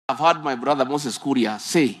I've heard my brother Moses Kuria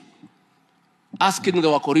say, asking the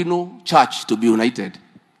Wakorino church to be united.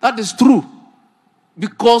 That is true,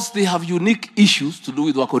 because they have unique issues to do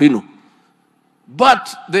with Wakorino.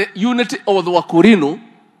 But the unity of the Wakorino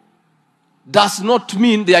does not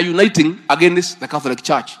mean they are uniting against the Catholic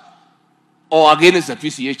Church or against the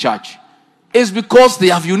PCA Church. It's because they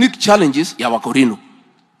have unique challenges ya Wakorino.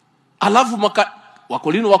 Alafu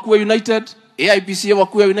Wakorino wakuwe united, AIPCA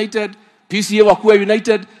wakuwe united, PCA wakuwe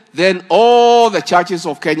united, then all the churches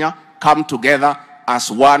of Kenya come together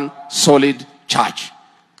as one solid church.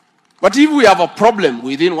 But if we have a problem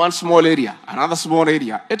within one small area, another small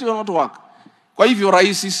area, it will not work. Kwa hivyo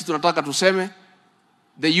rais, sisi tunataka tuseme,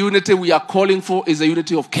 the unity we are calling for is the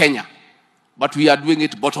unity of Kenya, but we are doing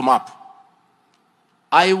it bottom up.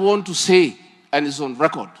 I want to say, and it's on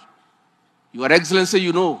record, Your Excellency,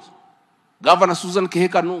 you know, Governor Susan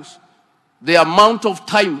Kihika knows, the amount of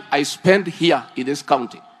time I spent here in this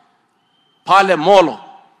county, Pale Molo,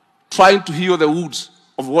 trying to heal the wounds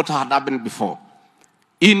of what had happened before.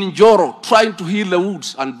 In Njoro, trying to heal the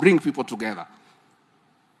wounds and bring people together.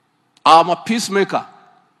 I'm a peacemaker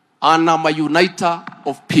and I'm a uniter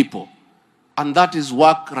of people. And that is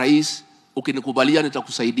work, Rais, ukinikubalia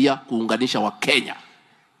nitakusaidia kuunganisha wa Kenya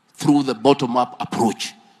through the bottom-up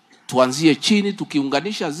approach. Tuanzie chini,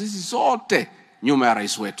 tukiunganisha zizi zote nyuma ya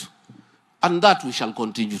rais wetu. And that we shall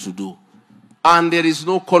continue to do. And there is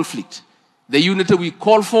no conflict. The unity we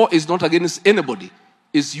call for is not against anybody.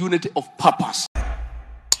 It's unity of purpose.